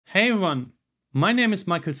Hey everyone, my name is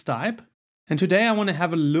Michael Stipe, and today I want to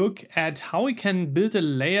have a look at how we can build a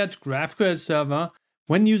layered GraphQL server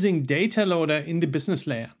when using DataLoader in the business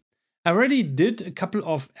layer. I already did a couple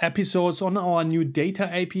of episodes on our new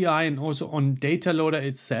data API and also on DataLoader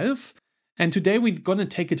itself, and today we're going to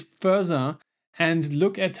take it further and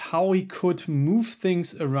look at how we could move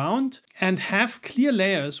things around and have clear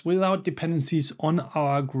layers without dependencies on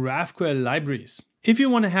our GraphQL libraries. If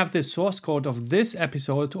you want to have the source code of this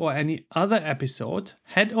episode or any other episode,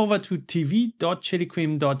 head over to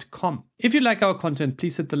tv.chillicream.com. If you like our content,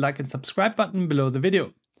 please hit the like and subscribe button below the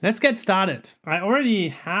video. Let's get started. I already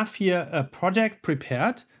have here a project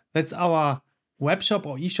prepared. That's our webshop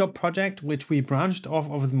or eShop project, which we branched off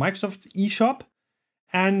of the Microsoft eShop.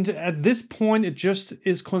 And at this point, it just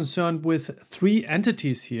is concerned with three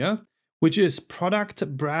entities here, which is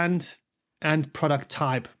product, brand, and product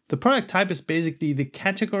type. The product type is basically the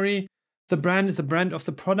category. The brand is the brand of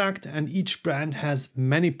the product, and each brand has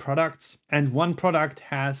many products, and one product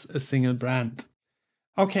has a single brand.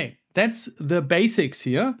 Okay, that's the basics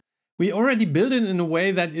here. We already built it in a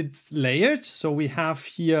way that it's layered. So we have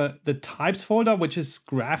here the types folder, which is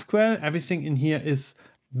GraphQL. Everything in here is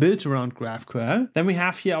built around GraphQL. Then we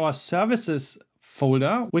have here our services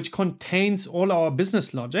folder, which contains all our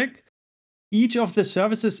business logic. Each of the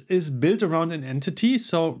services is built around an entity,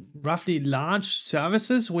 so roughly large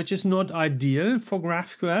services, which is not ideal for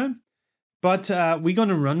GraphQL, but we're going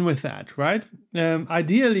to run with that, right?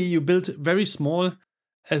 Ideally, you build very small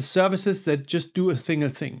services that just do a single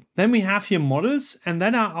thing. Then we have here models, and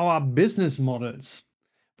that are our business models.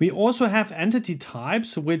 We also have entity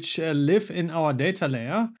types, which live in our data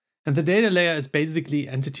layer, and the data layer is basically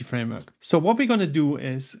entity framework. So what we're going to do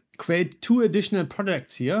is create two additional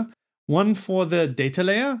projects here. One for the data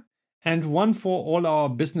layer and one for all our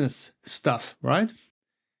business stuff, right?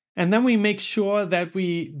 And then we make sure that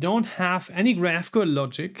we don't have any GraphQL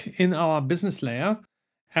logic in our business layer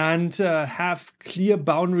and have clear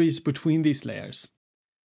boundaries between these layers.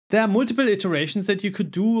 There are multiple iterations that you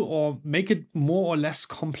could do or make it more or less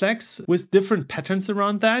complex with different patterns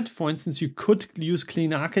around that. For instance, you could use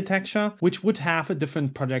clean architecture, which would have a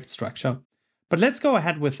different project structure. But let's go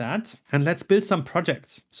ahead with that and let's build some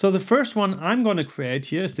projects. So the first one I'm going to create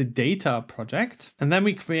here is the data project, and then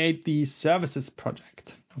we create the services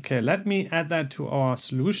project. Okay, let me add that to our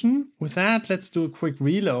solution. With that, let's do a quick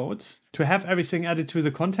reload to have everything added to the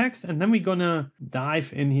context, and then we're going to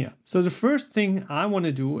dive in here. So the first thing I want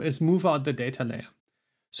to do is move out the data layer.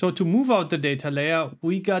 So to move out the data layer,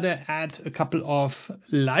 we gotta add a couple of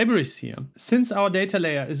libraries here. Since our data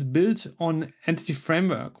layer is built on entity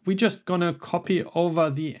framework, we're just gonna copy over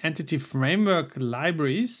the entity framework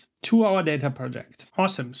libraries to our data project.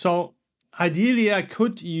 Awesome. So ideally, I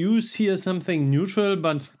could use here something neutral,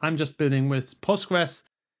 but I'm just building with Postgres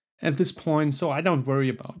at this point, so I don't worry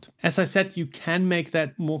about. As I said, you can make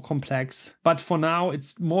that more complex, but for now,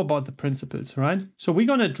 it's more about the principles, right? So we're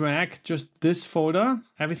gonna drag just this folder,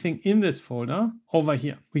 everything in this folder, over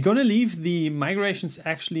here. We're gonna leave the migrations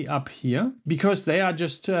actually up here, because they are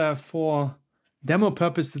just for demo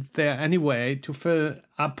purposes there anyway, to fill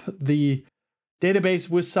up the database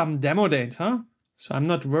with some demo data. So I'm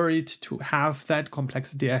not worried to have that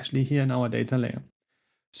complexity actually here in our data layer.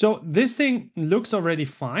 So this thing looks already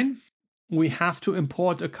fine. We have to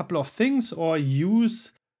import a couple of things or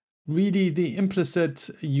use really the implicit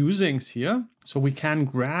usings here. So we can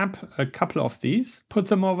grab a couple of these, put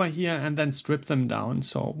them over here, and then strip them down.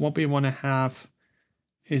 So what we want to have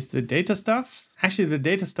is the data stuff. Actually, the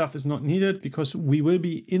data stuff is not needed because we will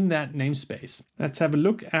be in that namespace. Let's have a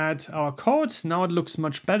look at our code. Now it looks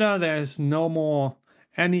much better. There's no more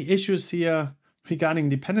any issues here regarding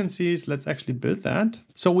dependencies. Let's actually build that.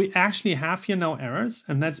 So we actually have here now errors,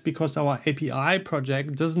 and that's because our API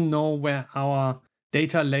project doesn't know where our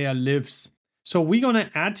data layer lives. So we're going to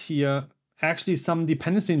add here actually some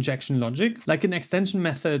dependency injection logic, like an extension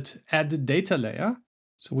method add data layer.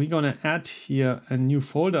 So we're going to add here a new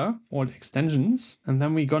folder called extensions, and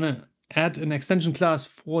then we're going to add an extension class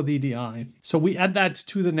for the DI. So we add that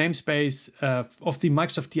to the namespace of the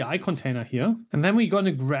Microsoft DI container here. And then we're going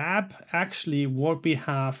to grab actually what we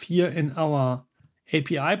have here in our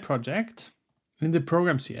API project in the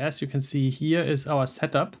program CS. You can see here is our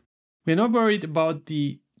setup. We're not worried about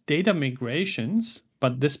the data migrations,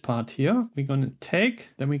 but this part here, we're going to take,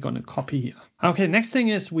 then we're going to copy here. Okay, next thing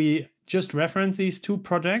is we just reference these two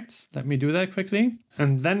projects. Let me do that quickly.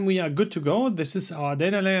 And then we are good to go. This is our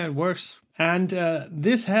data layer, it works. And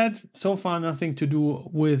this had so far nothing to do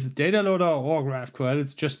with DataLoader or GraphQL.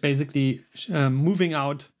 It's just basically moving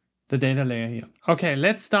out the data layer here. Okay,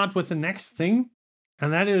 let's start with the next thing.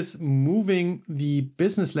 and that is moving the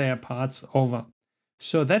business layer parts over.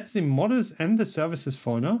 So that's the models and the services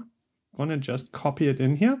folder. I'm gonna just copy it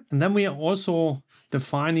in here. And then we are also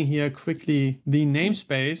defining here quickly the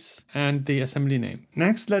namespace and the assembly name.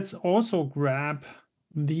 Next, let's also grab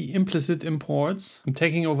the implicit imports. I'm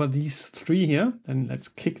taking over these three here, and let's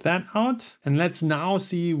kick that out. And let's now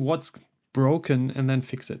see what's broken and then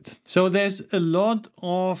fix it. So there's a lot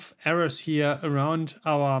of errors here around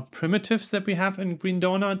our primitives that we have in Green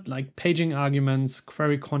Donut, like paging arguments,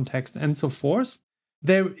 query context, and so forth.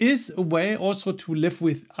 There is a way also to live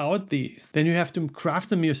without these. Then you have to craft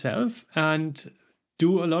them yourself and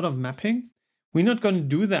do a lot of mapping. We're not going to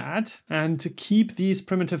do that and keep these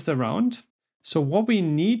primitives around. So what we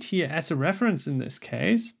need here as a reference in this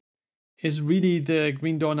case is really the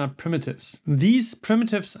Green Donut primitives. These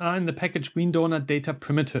primitives are in the package Green Donut data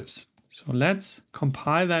primitives. So let's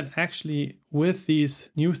compile that actually with these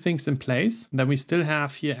new things in place. Then we still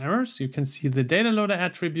have here errors. You can see the DataLoader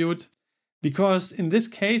attribute, because in this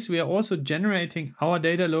case, we are also generating our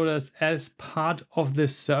data loaders as part of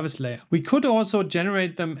this service layer. We could also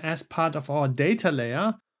generate them as part of our data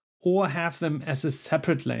layer or have them as a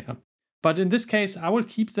separate layer. But in this case, I will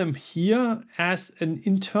keep them here as an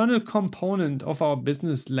internal component of our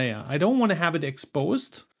business layer. I don't want to have it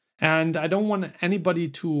exposed, and I don't want anybody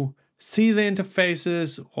to see the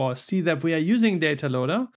interfaces or see that we are using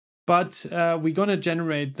DataLoader. But we're going to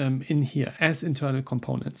generate them in here as internal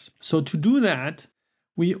components. So to do that,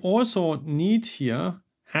 we also need here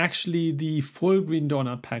actually the full Green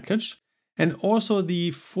Donut package and also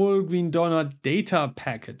the full Green Donut data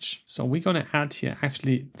package. So we're going to add here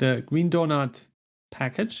actually the Green Donut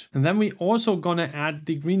package. And then we also going to add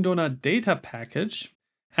the Green Donut data package.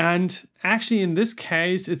 And actually in this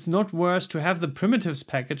case, it's not worse to have the primitives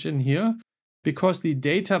package in here, because the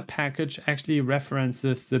data package actually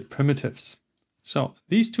references the primitives. So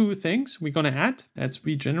these two things we're going to add. Let's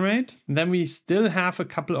regenerate. And then we still have a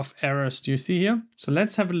couple of errors. Do you see here? So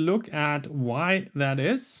let's have a look at why that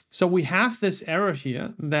is. So we have this error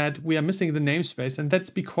here that we are missing the namespace, and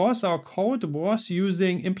that's because our code was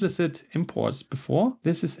using implicit imports before.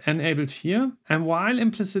 This is enabled here. And while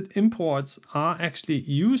implicit imports are actually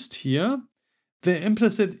used here, the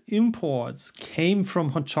implicit imports came from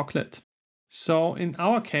Hot Chocolate. So in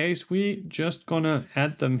our case, we just gonna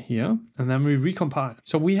add them here and then we recompile.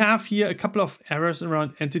 So we have here a couple of errors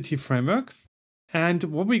around entity framework. And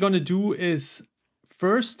what we're gonna do is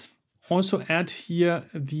first also add here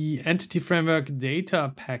the entity framework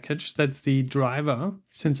data package. That's the driver,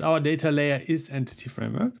 since our data layer is entity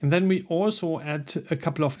framework. And then we also add a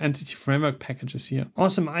couple of entity framework packages here.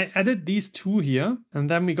 Awesome, I added these two here, and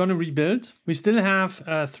then we're gonna rebuild. We still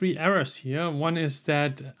have three errors here. One is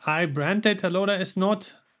that brand data loader is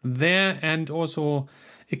not there, and also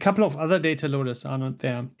a couple of other data loaders are not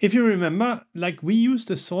there. If you remember, like we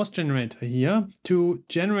used a source generator here to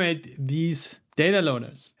generate these data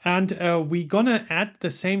loaders, and we're gonna add the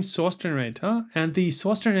same source generator, and the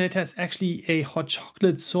source generator is actually a Hot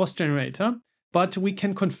Chocolate source generator, but we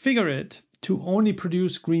can configure it to only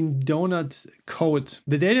produce Green Donut code.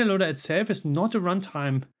 The data loader itself is not a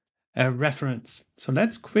runtime reference. So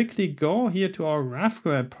let's quickly go here to our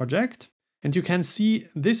GraphQL project, and you can see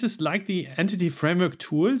this is like the entity framework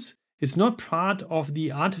tools. It's not part of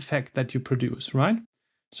the artifact that you produce, right?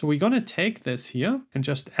 So we're going to take this here and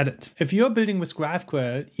just add it. If you're building with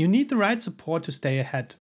GraphQL, you need the right support to stay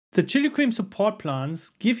ahead. The Chili Cream support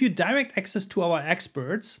plans give you direct access to our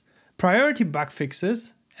experts, priority bug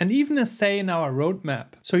fixes, and even a say in our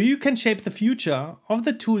roadmap. So you can shape the future of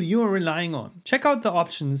the tool you are relying on. Check out the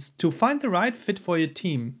options to find the right fit for your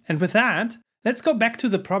team. And with that, let's go back to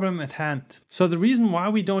the problem at hand. So the reason why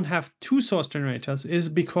we don't have two source generators is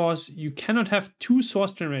because you cannot have two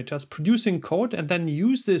source generators producing code and then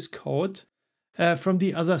use this code from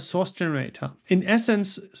the other source generator. In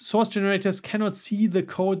essence, source generators cannot see the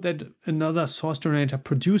code that another source generator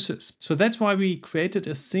produces. So that's why we created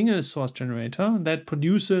a single source generator that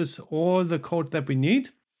produces all the code that we need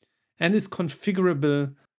and is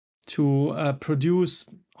configurable to produce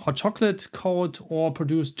Hot Chocolate code or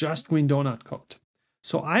produce just Green Donut code.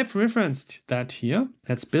 So I've referenced that here.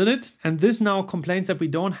 Let's build it. And this now complains that we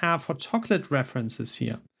don't have Hot Chocolate references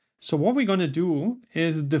here. So what we're going to do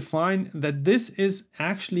is define that this is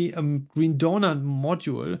actually a Green Donut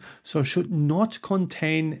module, so should not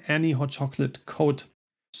contain any Hot Chocolate code.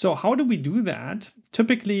 So how do we do that?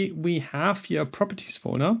 Typically, we have here a properties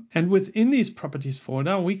folder, and within these properties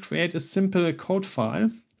folder, we create a simple code file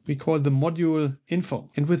we call the module info.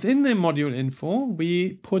 And within the module info,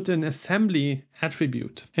 we put an assembly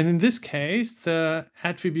attribute. And in this case, the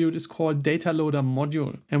attribute is called DataLoader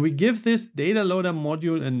module. And we give this DataLoader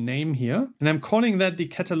module a name here. And I'm calling that the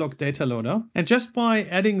catalog DataLoader. And just by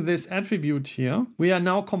adding this attribute here, we are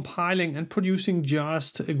now compiling and producing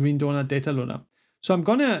just a green donut DataLoader. So I'm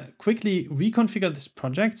gonna quickly reconfigure this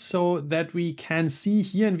project so that we can see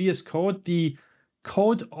here in VS Code the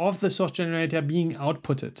code of the source generator being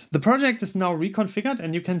outputted. The project is now reconfigured,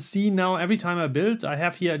 and you can see now every time I build, I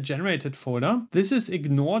have here a generated folder. This is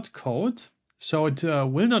ignored code, so it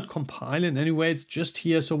will not compile in any way. It's just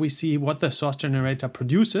here so we see what the source generator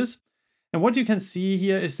produces. And what you can see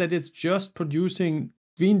here is that it's just producing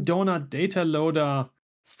green donut data loader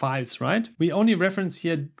files, right? We only reference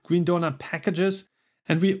here green donut packages,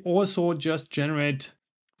 and we also just generate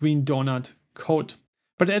green donut code.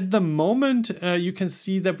 But at the moment, you can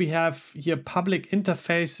see that we have here public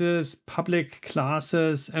interfaces, public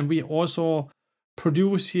classes, and we also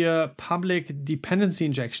produce here public dependency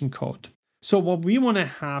injection code. So what we want to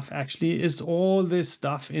have actually is all this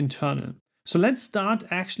stuff internal. So let's start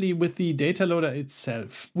actually with the data loader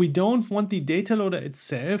itself. We don't want the data loader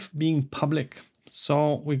itself being public.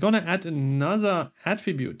 So we're going to add another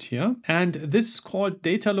attribute here, and this is called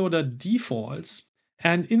data loader defaults.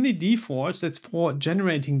 And in the defaults, that's for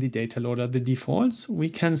generating the data loader, the defaults, we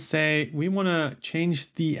can say we want to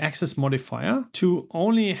change the access modifier to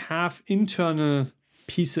only have internal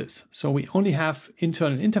pieces. So we only have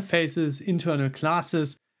internal interfaces, internal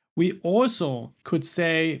classes. We also could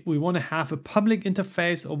say we want to have a public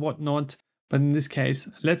interface or whatnot. But in this case,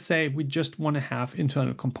 let's say we just want to have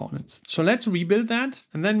internal components. So let's rebuild that.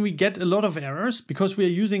 And then we get a lot of errors because we are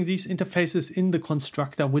using these interfaces in the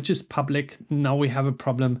constructor, which is public. Now we have a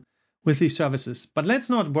problem with these services. But let's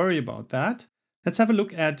not worry about that. Let's have a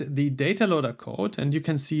look at the data loader code. And you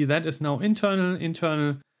can see that is now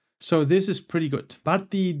internal. So this is pretty good.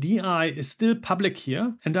 But the DI is still public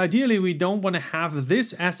here. And ideally, we don't want to have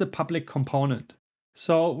this as a public component.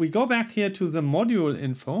 So we go back here to the module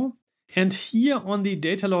info. And here on the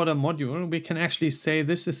data loader module, we can actually say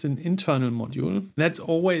this is an internal module. That's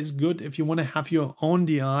always good if you want to have your own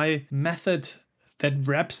DI method that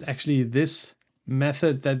wraps actually this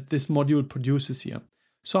method that this module produces here.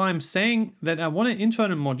 So I'm saying that I want an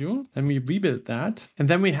internal module, and we rebuild that. And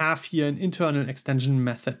then we have here an internal extension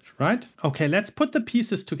method, right? Okay, let's put the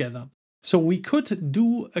pieces together. So we could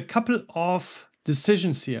do a couple of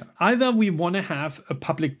decisions here. Either we want to have a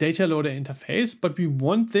public data loader interface, but we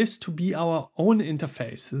want this to be our own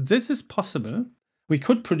interface. This is possible. We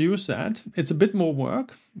could produce that. It's a bit more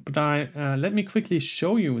work, but let me quickly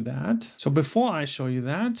show you that. So before I show you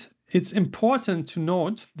that, it's important to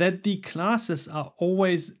note that the classes are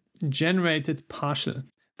always generated partial.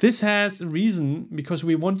 This has a reason because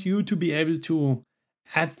we want you to be able to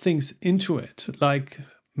add things into it, like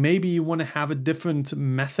maybe you want to have a different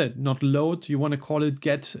method, not load. You want to call it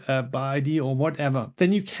get by ID or whatever.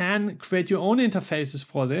 Then you can create your own interfaces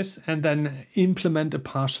for this and then implement a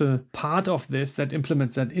partial part of this that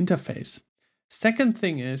implements that interface. Second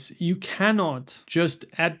thing is you cannot just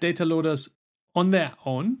add data loaders on their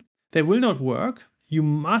own. They will not work. You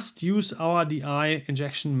must use our DI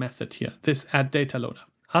injection method here, this add data loader.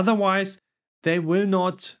 Otherwise, they will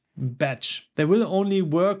not batch. They will only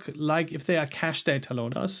work like if they are cache data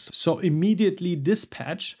loaders, so immediately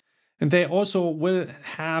dispatch, and they also will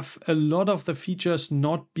have a lot of the features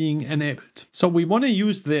not being enabled. So we want to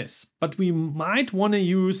use this, but we might want to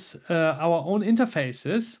use our own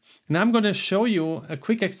interfaces. And I'm going to show you a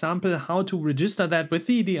quick example how to register that with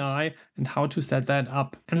the EDI and how to set that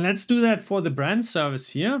up. And let's do that for the brand service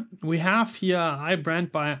here. We have here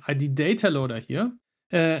iBrand by ID data loader here.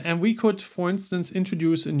 And we could, for instance,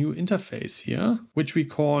 introduce a new interface here, which we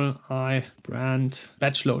call iBrand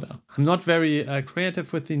batch loader. I'm not very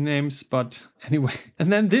creative with the names, but anyway.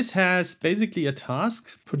 And then this has basically a task,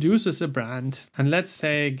 produces a brand, and let's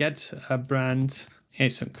say get a brand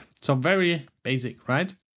async. So very basic,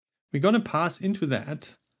 right? We're going to pass into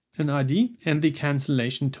that an ID and the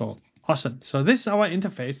cancellation token. Awesome. So this is our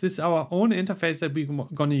interface. This is our own interface that we're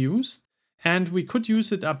going to use. And we could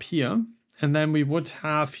use it up here. And then we would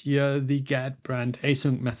have here the get brand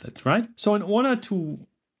async method, right? So in order to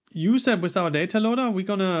use that with our data loader, we're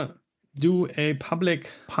going to do a public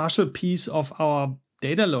partial piece of our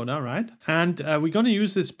data loader, right? And we're going to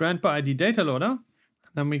use this brand by ID data loader.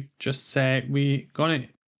 Then we just say we're going to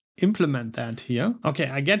implement that here. Okay,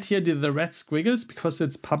 I get here the red squiggles because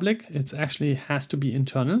it's public. It actually has to be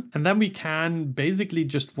internal. And then we can basically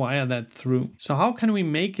just wire that through. So how can we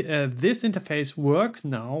make this interface work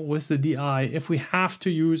now with the DI if we have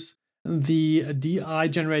to use the DI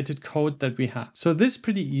generated code that we have. So this is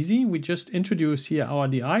pretty easy. We just introduce here our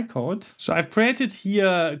DI code. So I've created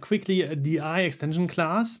here quickly a DI extension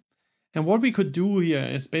class. And what we could do here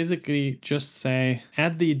is basically just say,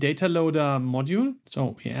 add the DataLoader module.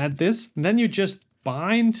 So we add this, and then you just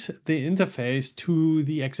bind the interface to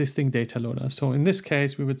the existing DataLoader. So in this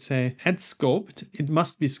case, we would say add scoped. It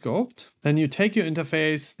must be scoped. Then you take your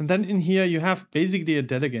interface, and then in here you have basically a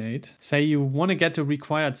delegate. Say you want to get a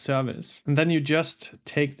required service, and then you just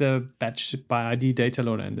take the batch by ID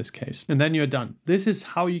DataLoader in this case, and then you're done. This is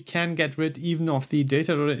how you can get rid even of the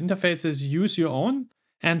DataLoader interfaces. Use your own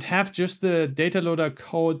and have just the DataLoader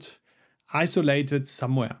code isolated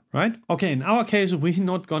somewhere, right? Okay, in our case, we're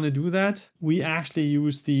not gonna do that. We actually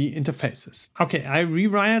use the interfaces. Okay, I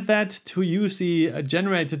rewired that to use the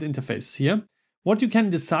generated interfaces here. What you can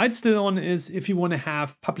decide still on is if you wanna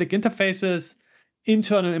have public interfaces,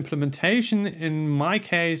 internal implementation. In my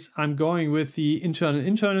case, I'm going with the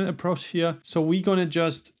internal approach here. So we're gonna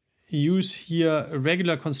just use here a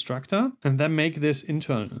regular constructor and then make this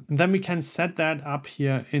internal. And then we can set that up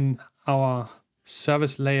here in our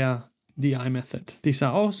service layer DI method. These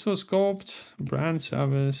are also scoped, brand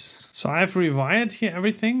service. So I've rewired here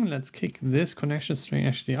everything. Let's kick this connection string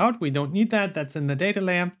actually out. We don't need that. That's in the data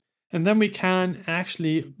layer. And then we can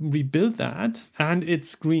actually rebuild that and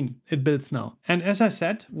it's green. It builds now. And as I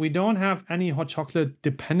said, we don't have any hot chocolate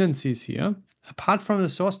dependencies here apart from the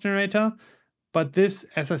source generator. But this,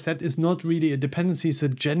 as I said, is not really a dependency, it's a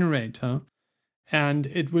generator. And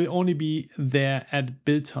it will only be there at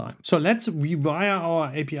build time. So let's rewire our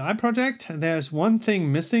API project. There's one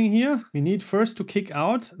thing missing here. We need first to kick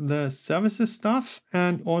out the services stuff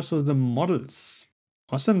and also the models.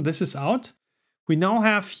 Awesome, this is out. We now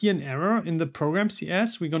have here an error in the program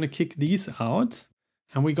CS. We're gonna kick these out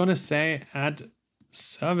and we're gonna say add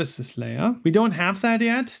services layer. We don't have that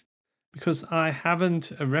yet, because I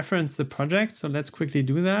haven't referenced the project. So let's quickly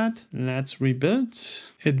do that. Let's rebuild.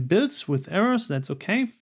 It builds with errors, that's okay.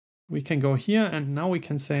 We can go here and now we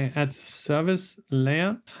can say add service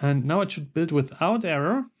layer. And now it should build without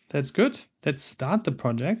error. That's good. Let's start the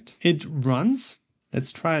project. It runs.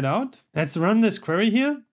 Let's try it out. Let's run this query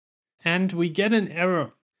here and we get an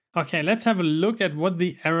error. Okay, let's have a look at what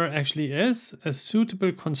the error actually is. A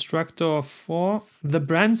suitable constructor for the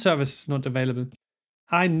brand service is not available.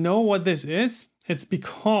 I know what this is. It's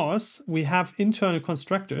because we have internal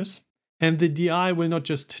constructors and the DI will not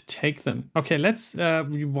just take them. Okay, let's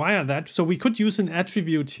rewire that. So we could use an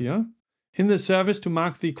attribute here in the service to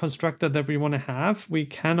mark the constructor that we want to have. We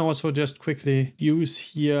can also just quickly use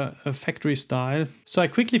here a factory style. So I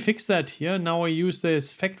quickly fix that here. Now I use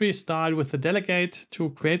this factory style with the delegate to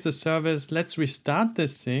create the service. Let's restart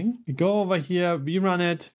this thing. We go over here, rerun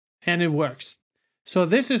it, and it works. So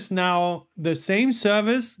this is now the same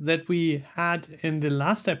service that we had in the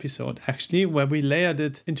last episode, actually, where we layered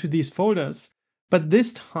it into these folders. But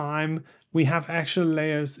this time we have actual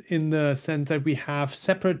layers in the sense that we have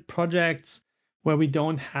separate projects where we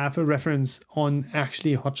don't have a reference on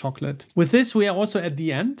actually hot chocolate. With this, we are also at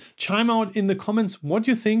the end. Chime out in the comments what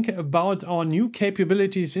you think about our new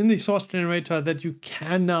capabilities in the source generator that you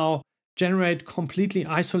can now generate completely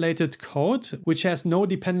isolated code, which has no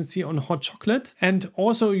dependency on hot chocolate. And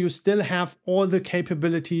also you still have all the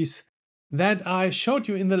capabilities that I showed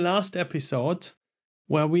you in the last episode,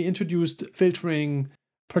 where we introduced filtering,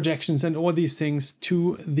 projections, and all these things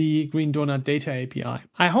to the Green Donut Data API.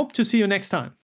 I hope to see you next time.